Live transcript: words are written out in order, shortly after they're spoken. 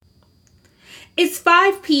It's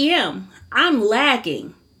 5 p.m. I'm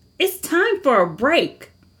lagging. It's time for a break.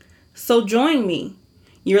 So join me.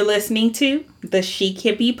 You're listening to the Chic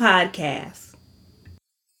Hippie Podcast.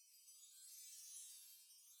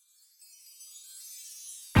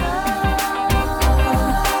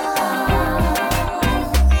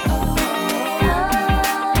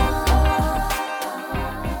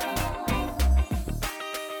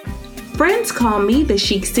 Friends call me the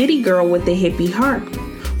chic city girl with the hippie heart.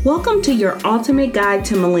 Welcome to your ultimate guide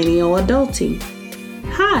to millennial adulting.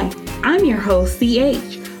 Hi, I'm your host,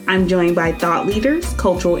 CH. I'm joined by thought leaders,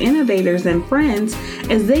 cultural innovators, and friends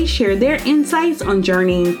as they share their insights on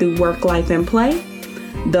journeying through work, life, and play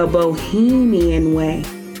the bohemian way.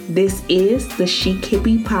 This is the Chic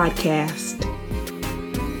Hippie Podcast.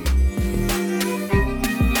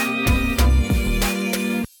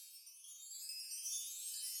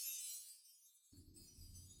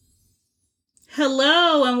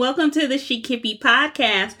 Hello and welcome to the Chic Hippie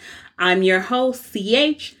Podcast. I'm your host,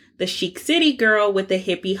 CH, the Chic City Girl with the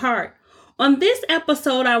hippie heart. On this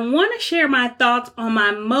episode, I want to share my thoughts on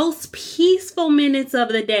my most peaceful minutes of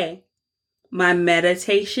the day. My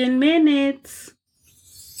meditation minutes.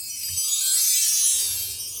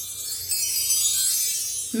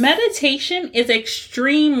 Meditation is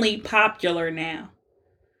extremely popular now.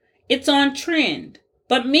 It's on trend,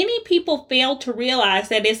 but many people fail to realize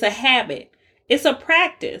that it's a habit. It's a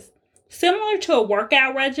practice. Similar to a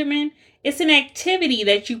workout regimen, it's an activity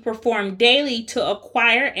that you perform daily to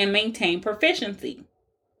acquire and maintain proficiency.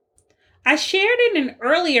 I shared in an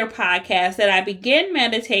earlier podcast that I began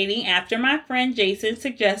meditating after my friend Jason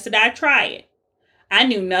suggested I try it. I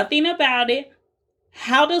knew nothing about it.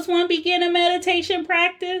 How does one begin a meditation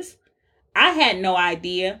practice? I had no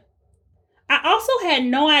idea. I also had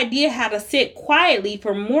no idea how to sit quietly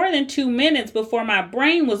for more than 2 minutes before my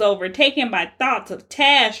brain was overtaken by thoughts of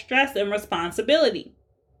task, stress, and responsibility.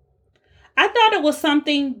 I thought it was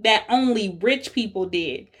something that only rich people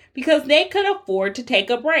did because they could afford to take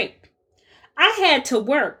a break. I had to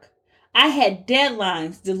work. I had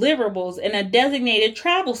deadlines, deliverables, and a designated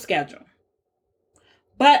travel schedule.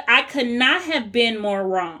 But I could not have been more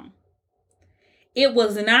wrong. It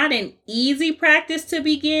was not an easy practice to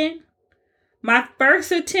begin. My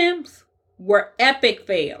first attempts were epic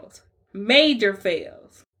fails, major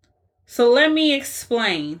fails. So let me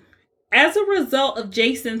explain. As a result of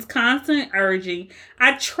Jason's constant urging,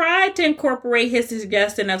 I tried to incorporate his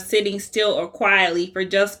suggestion of sitting still or quietly for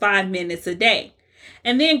just 5 minutes a day,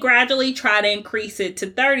 and then gradually try to increase it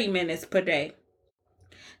to 30 minutes per day.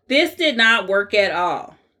 This did not work at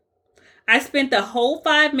all. I spent the whole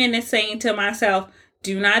 5 minutes saying to myself,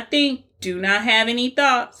 do not think, do not have any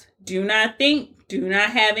thoughts. Do not think, do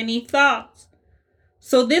not have any thoughts.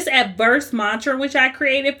 So this adverse mantra which I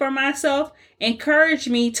created for myself encouraged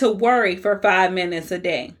me to worry for 5 minutes a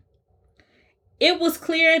day. It was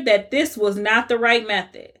clear that this was not the right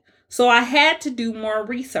method, so I had to do more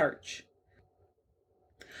research.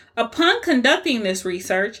 Upon conducting this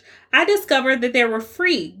research, I discovered that there were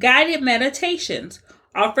free guided meditations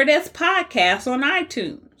offered as podcasts on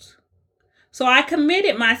iTunes. So I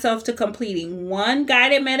committed myself to completing one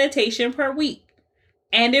guided meditation per week,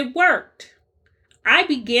 and it worked. I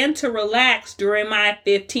began to relax during my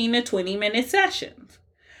 15 to 20 minute sessions,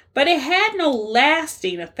 but it had no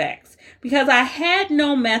lasting effects because I had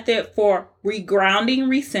no method for regrounding,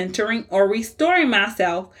 recentering, or restoring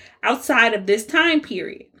myself outside of this time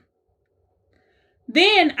period.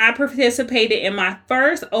 Then I participated in my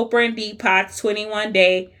first Oprah and Deepak's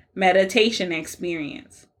 21-day meditation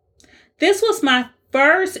experience. This was my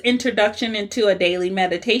first introduction into a daily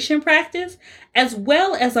meditation practice, as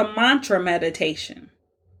well as a mantra meditation.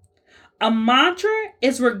 A mantra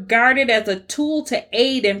is regarded as a tool to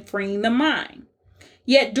aid in freeing the mind.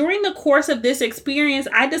 Yet during the course of this experience,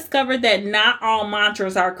 I discovered that not all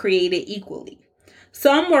mantras are created equally.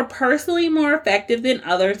 Some were personally more effective than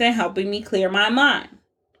others in helping me clear my mind.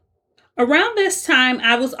 Around this time,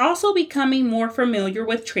 I was also becoming more familiar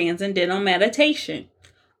with transcendental meditation,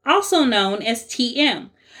 also known as TM.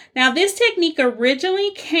 Now, this technique originally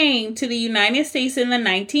came to the United States in the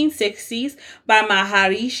 1960s by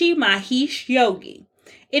Maharishi Mahesh Yogi.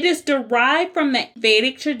 It is derived from the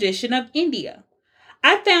Vedic tradition of India.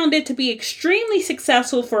 I found it to be extremely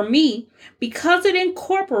successful for me because it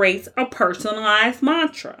incorporates a personalized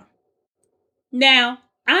mantra. Now,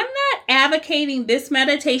 I'm not advocating this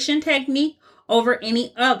meditation technique over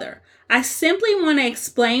any other. I simply want to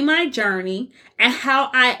explain my journey and how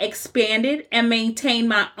I expanded and maintained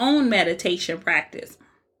my own meditation practice.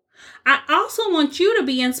 I also want you to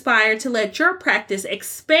be inspired to let your practice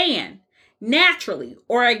expand naturally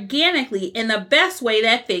or organically in the best way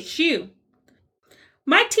that fits you.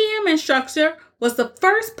 My TM instructor was the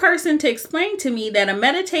first person to explain to me that a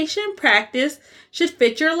meditation practice should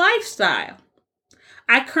fit your lifestyle.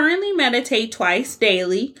 I currently meditate twice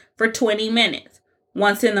daily for 20 minutes,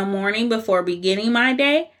 once in the morning before beginning my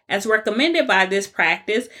day, as recommended by this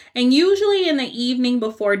practice, and usually in the evening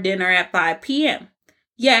before dinner at 5 p.m.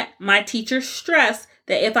 Yet, my teacher stressed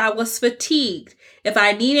that if I was fatigued, if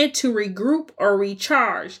I needed to regroup or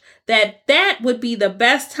recharge, that would be the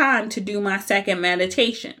best time to do my second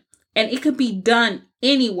meditation, and it could be done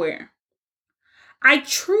anywhere. I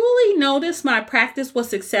truly noticed my practice was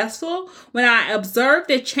successful when I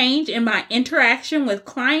observed a change in my interaction with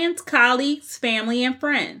clients, colleagues, family, and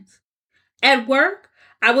friends. At work,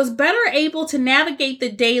 I was better able to navigate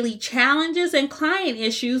the daily challenges and client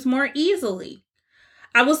issues more easily.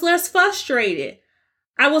 I was less frustrated.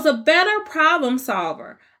 I was a better problem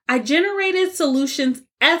solver. I generated solutions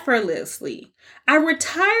effortlessly. I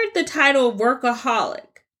retired the title of workaholic.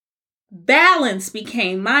 Balance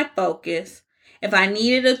became my focus. If I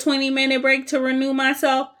needed a 20-minute break to renew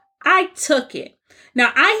myself, I took it.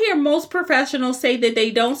 Now, I hear most professionals say that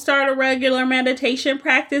they don't start a regular meditation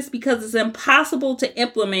practice because it's impossible to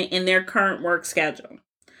implement in their current work schedule.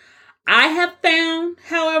 I have found,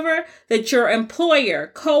 however, that your employer,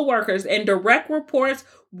 coworkers, and direct reports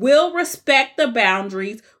will respect the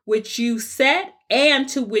boundaries which you set and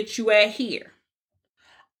to which you adhere.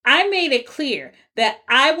 I made it clear that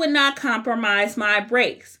I would not compromise my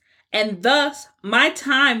breaks, and thus my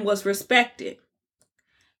time was respected.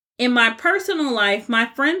 In my personal life, my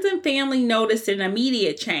friends and family noticed an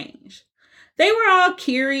immediate change. They were all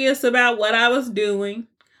curious about what I was doing.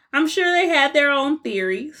 I'm sure they had their own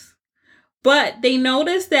theories. But they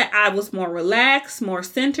noticed that I was more relaxed, more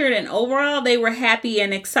centered, and overall they were happy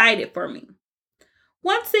and excited for me.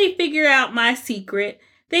 Once they figured out my secret,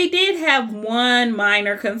 they did have one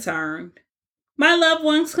minor concern. My loved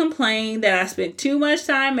ones complained that I spent too much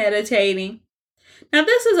time meditating. Now,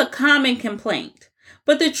 this is a common complaint,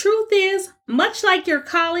 but the truth is, much like your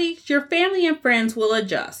colleagues, your family and friends will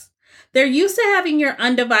adjust. They're used to having your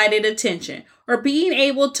undivided attention or being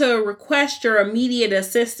able to request your immediate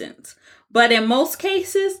assistance. But in most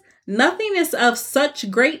cases, nothing is of such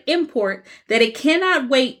great import that it cannot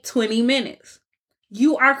wait 20 minutes.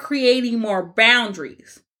 You are creating more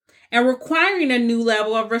boundaries and requiring a new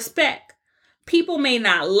level of respect. People may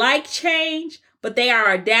not like change, but they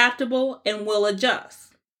are adaptable and will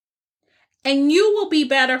adjust. And you will be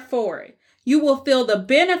better for it. You will feel the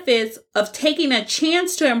benefits of taking a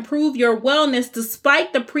chance to improve your wellness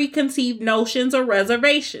despite the preconceived notions or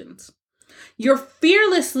reservations. You're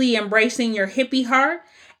fearlessly embracing your hippie heart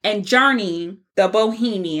and journeying the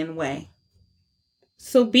bohemian way.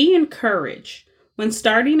 So be encouraged. When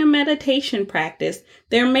starting a meditation practice,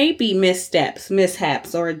 there may be missteps,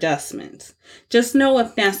 mishaps, or adjustments. Just know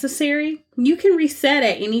if necessary, you can reset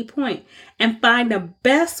at any point and find the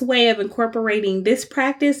best way of incorporating this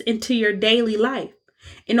practice into your daily life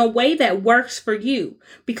in a way that works for you.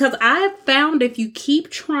 Because I have found if you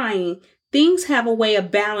keep trying, things have a way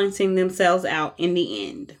of balancing themselves out in the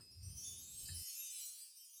end.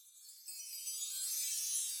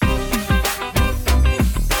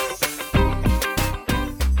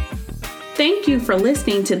 Thank you for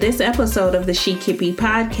listening to this episode of the She Kippy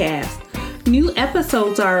podcast. New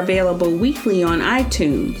episodes are available weekly on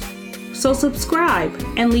iTunes. So subscribe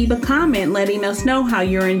and leave a comment letting us know how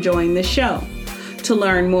you're enjoying the show. To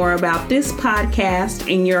learn more about this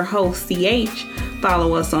podcast and your host, CH,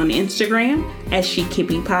 follow us on Instagram at She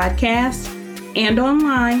Kippy Podcast and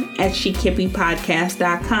online at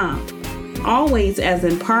SheKippyPodcast.com. Always as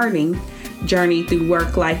in parting, journey through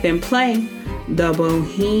work, life, and play the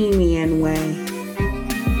bohemian way.